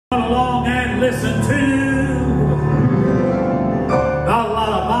along and listen to the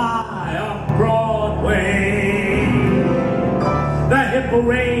lullaby of Broadway, the hip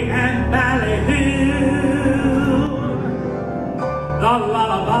hooray and ballyhoo, the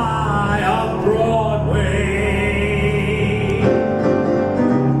lullaby of Broadway.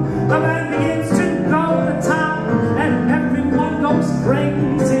 The band begins to go to town and everyone goes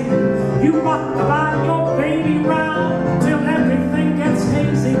crazy. You rock about your baby round till everything gets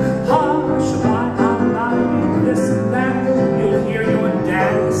hazy. Hush, why I'm lying, this and that. You'll hear your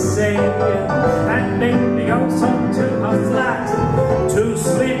daddy say and baby goes home to her flat to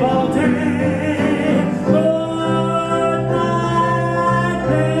sleep all day. Good night,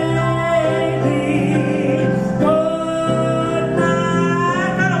 baby. Good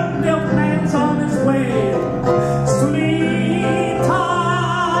night. The milkman's on his way. Sleep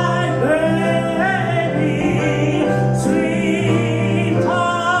tight, baby. Sleep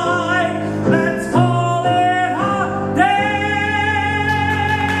tight. Let's call it a day.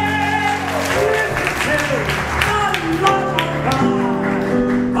 Listen to the lullaby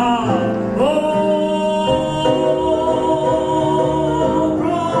of old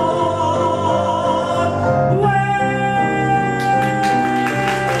Broadway.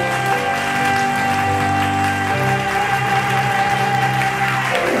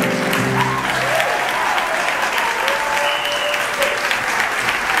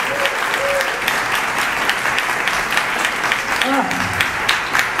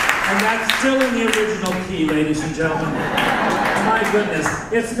 And that's still in the original key, ladies and gentlemen. My goodness.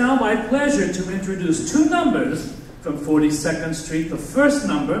 It's now my pleasure to introduce two numbers from 42nd Street. The first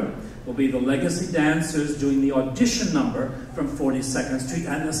number will be the Legacy Dancers doing the audition number from 42nd Street.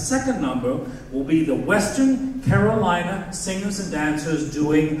 And the second number will be the Western Carolina Singers and Dancers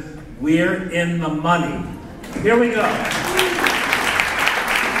doing We're in the Money. Here we go.